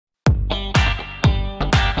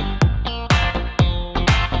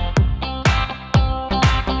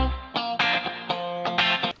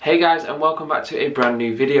Hey guys, and welcome back to a brand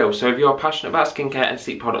new video. So if you're passionate about skincare and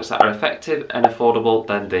sleep products that are effective and affordable,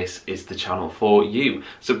 then this is the channel for you.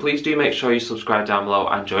 So please do make sure you subscribe down below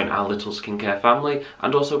and join our little skincare family.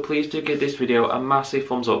 And also please do give this video a massive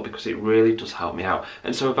thumbs up because it really does help me out.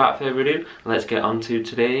 And so without further ado, let's get on to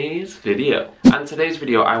today's video. And today's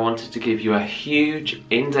video, I wanted to give you a huge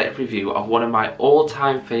in-depth review of one of my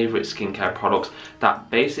all-time favourite skincare products that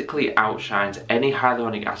basically outshines any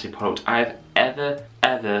hyaluronic acid product I have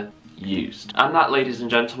ever used. And that, ladies and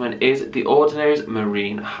gentlemen, is the Ordinary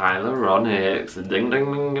Marine Hyaluronics. Ding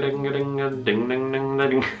ding ding ding ding ding ding ding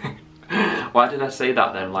ding. Why did I say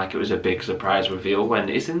that then like it was a big surprise reveal when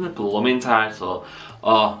it's in the blooming title?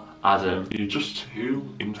 Oh, Adam, you're just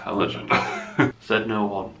too intelligent. Said no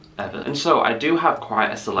one ever. And so I do have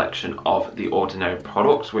quite a selection of the Ordinary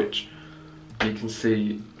products, which you can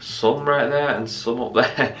see some right there and some up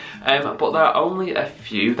there, but there are only a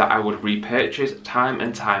few that I would repurchase time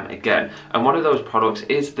and time again, and one of those products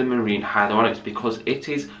is the Marine Hyaluronics because it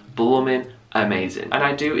is blooming amazing. And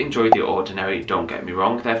I do enjoy the Ordinary, don't get me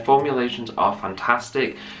wrong, their formulations are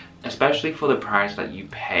fantastic, especially for the price that you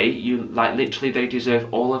pay. You like literally they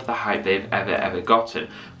deserve all of the hype they've ever gotten.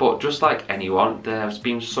 But just like anyone, there's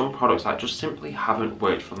been some products that just simply haven't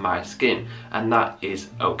worked for my skin, and that is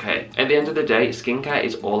okay. At the end of the day, skincare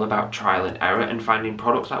is all about trial and error and finding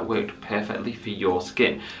products that work perfectly for your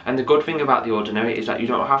skin. And the good thing about the Ordinary is that you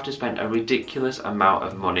don't have to spend a ridiculous amount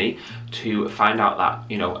of money to find out that,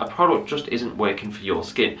 you know, a product just isn't working for your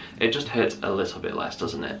skin. It just hurts a little bit less,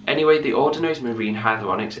 doesn't it? Anyway, the Ordinary Marine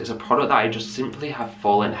Hyaluronics is a product that I just simply have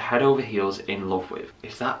fallen head over heels in love with.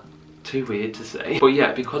 Is that too weird to say? But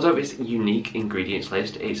yeah, because of its unique ingredients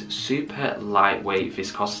list, its super lightweight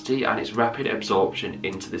viscosity and its rapid absorption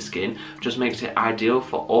into the skin just makes it ideal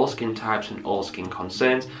for all skin types and all skin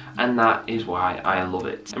concerns, and that is why I love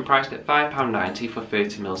it. And priced at £5.90 for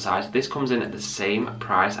 30ml size, this comes in at the same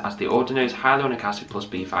price as the Ordinary's Hyaluronic Acid plus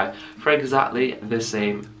B5 for exactly the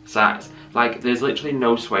same size. Like, there's literally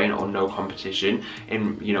no swaying or no competition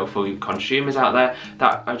in, you know, for consumers out there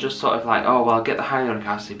that are just sort of like, oh well, I'll get the hyaluronic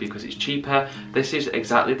acid because it's cheaper. This is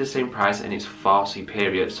exactly the same price and it's far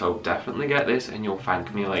superior, so definitely get this and you'll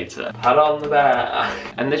thank me later. Pat on the back.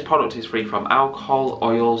 And this product is free from alcohol,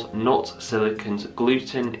 oils, nuts, silicons,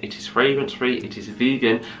 gluten, it is fragrance free, it is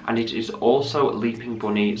vegan, and it is also Leaping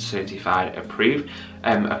Bunny certified approved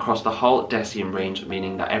across the whole Deciem range,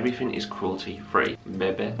 meaning that everything is cruelty free,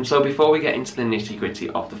 baby. And so before we get into the nitty gritty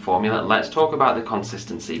of the formula, let's talk about the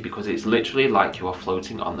consistency, because it's literally like you are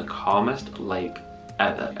floating on the calmest lake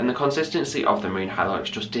ever. And the consistency of the Marine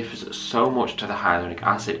Hyaluronics just differs so much to the hyaluronic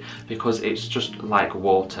acid because it's just like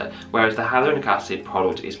water, whereas the hyaluronic acid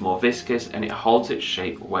product is more viscous and it holds its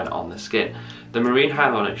shape when on the skin. The Marine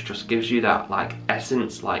Hyaluronics just gives you that like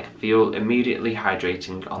essence, like feel immediately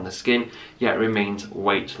hydrating on the skin, yet remains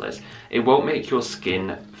weightless. It won't make your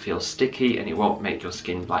skin feel sticky and it won't make your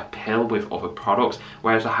skin like pill with other products,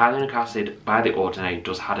 whereas the hyaluronic acid by the Ordinary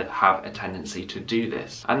does have a tendency to do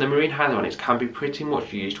this. And the Marine Hyaluronics can be pretty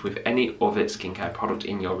much used with any other skincare product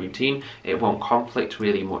in your routine. It won't conflict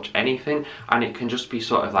really much anything, and it can just be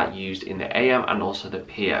sort of like used in the AM and also the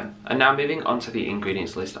PM. And now moving on to the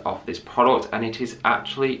ingredients list of this product, and it is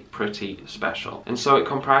actually pretty special. And so it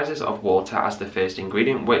comprises of water as the first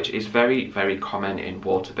ingredient, which is very common in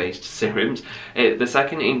water-based serums. The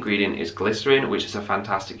second ingredient is glycerin, which is a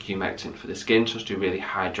fantastic humectant for the skin just to really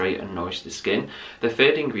hydrate and nourish the skin. The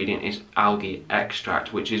third ingredient is algae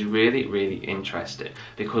extract, which is really interesting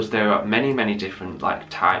because there are many different like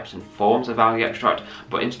types and forms of algae extract,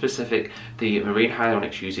 but in specific the Marine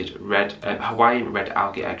Hyaluronics uses Hawaiian red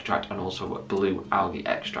algae extract and also blue algae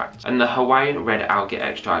extract. And the Hawaiian red algae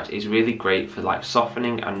extract is really great for like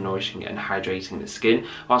softening and nourishing and hydrating the skin,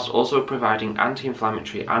 whilst also providing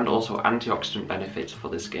anti-inflammatory and also antioxidant benefits for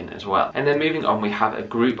the skin as well. And then moving on, we have a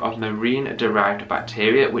group of marine derived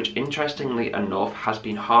bacteria, which interestingly enough has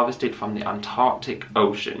been harvested from the Antarctic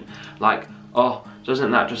Ocean. Like, oh,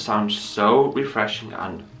 doesn't that just sound so refreshing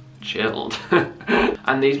and chilled?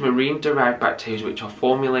 And these marine derived bacteria which are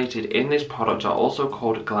formulated in this product are also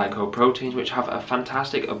called glycoproteins, which have a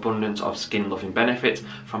fantastic abundance of skin loving benefits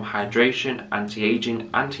from hydration, anti-aging,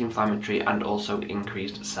 anti-inflammatory and also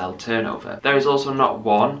increased cell turnover. There is also not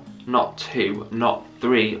one, not two, not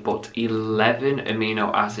three, but 11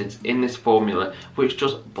 amino acids in this formula, which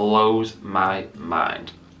just blows my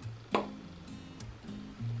mind.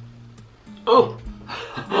 Oh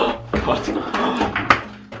God.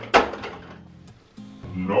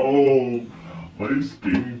 No, my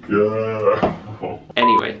skincare. cool.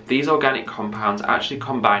 Anyway, these organic compounds actually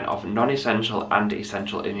combine of non-essential and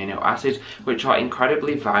essential amino acids, which are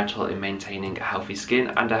incredibly vital in maintaining a healthy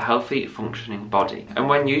skin and a healthy functioning body. And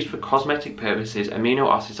when used for cosmetic purposes,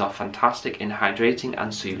 amino acids are fantastic in hydrating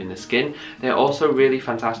and soothing the skin. They're also really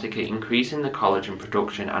fantastic at increasing the collagen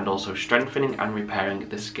production and also strengthening and repairing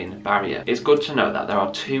the skin barrier. It's good to know that there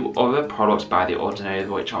are 2 other products by The Ordinary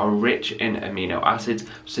which are rich in amino acids.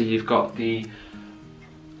 So you've got the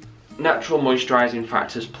Natural Moisturising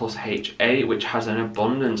Factors Plus HA, which has an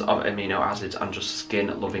abundance of amino acids and just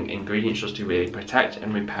skin loving ingredients just to really protect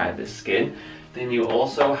and repair the skin. Then you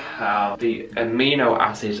also have the Amino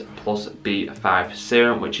Acids Plus B5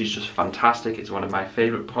 Serum, which is just fantastic. It's one of my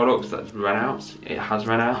favourite products that's run out. It has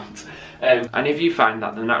run out. And if you find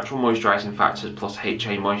that the Natural Moisturising Factors Plus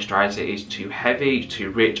HA Moisturiser is too heavy,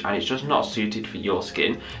 too rich, and it's just not suited for your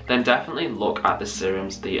skin, then definitely look at the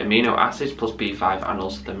serums, the Amino Acids Plus B5 and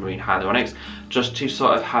also the Marine Hyaluronics, just to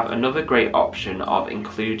sort of have another great option of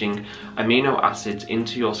including amino acids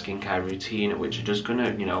into your skincare routine, which are just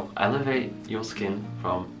gonna, you know, elevate your skin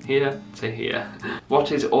from here to here.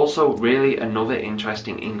 What is also really another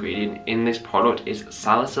interesting ingredient in this product is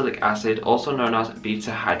salicylic acid, also known as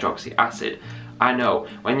beta hydroxy acid. I know,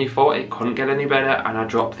 when you thought it couldn't get any better, and I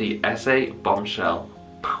dropped the essay bombshell.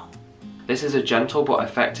 This is a gentle but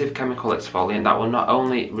effective chemical exfoliant that will not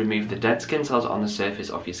only remove the dead skin cells on the surface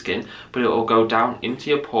of your skin, but it will go down into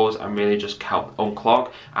your pores and really just help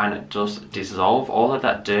unclog and just dissolve all of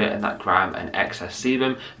that dirt and that grime and excess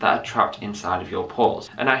sebum that are trapped inside of your pores.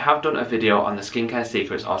 And I have done a video on the skincare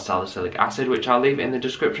secrets of salicylic acid, which I'll leave in the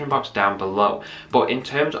description box down below. But in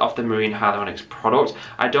terms of the Marine Hyaluronics product,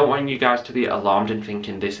 I don't want you guys to be alarmed and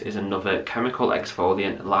thinking this is another chemical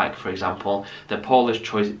exfoliant like, for example, the Paula's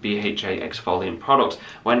Choice BHA exfoliant products,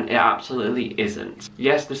 when it absolutely isn't.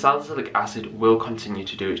 Yes, the salicylic acid will continue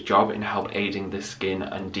to do its job in help aiding the skin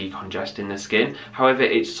and decongesting the skin. However,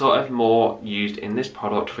 it's sort of more used in this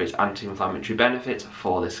product for its anti-inflammatory benefits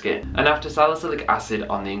for the skin. And after salicylic acid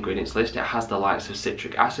on the ingredients list, it has the likes of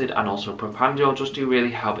citric acid and also propandiol, just to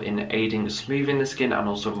really help in aiding smoothing the skin and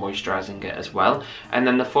also moisturizing it as well. And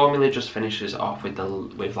then the formula just finishes off with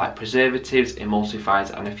like preservatives,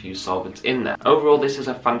 emulsifiers and a few solvents in there. Overall, this is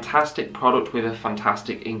a fantastic product with a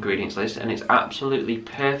fantastic ingredients list, and it's absolutely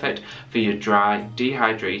perfect for your dry,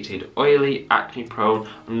 dehydrated, oily, acne prone,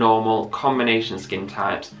 normal, combination skin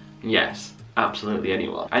types. Yes, absolutely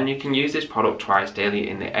anyone. And you can use this product twice daily,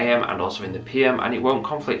 in the AM and also in the PM, and it won't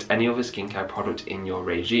conflict any other skincare product in your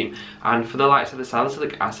regime. And for the likes of the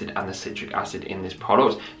salicylic acid and the citric acid in this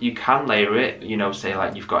product, you can layer it, you know, say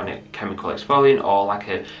like you've got a chemical exfoliant or like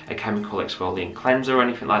a chemical exfoliant cleanser or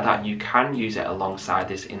anything like that. You can use it alongside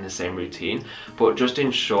this in the same routine, but just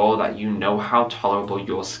ensure that you know how tolerable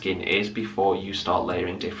your skin is before you start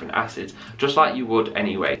layering different acids, just like you would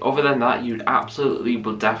anyway. Other than that, you'd absolutely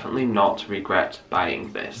will definitely not regret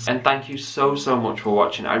buying this. And thank you so much for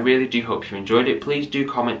watching. I really do hope you enjoyed it. Please do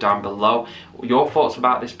comment down below your thoughts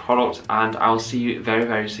about this product, and I'll see you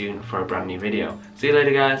very soon for a brand new video. See you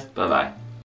later guys, bye bye.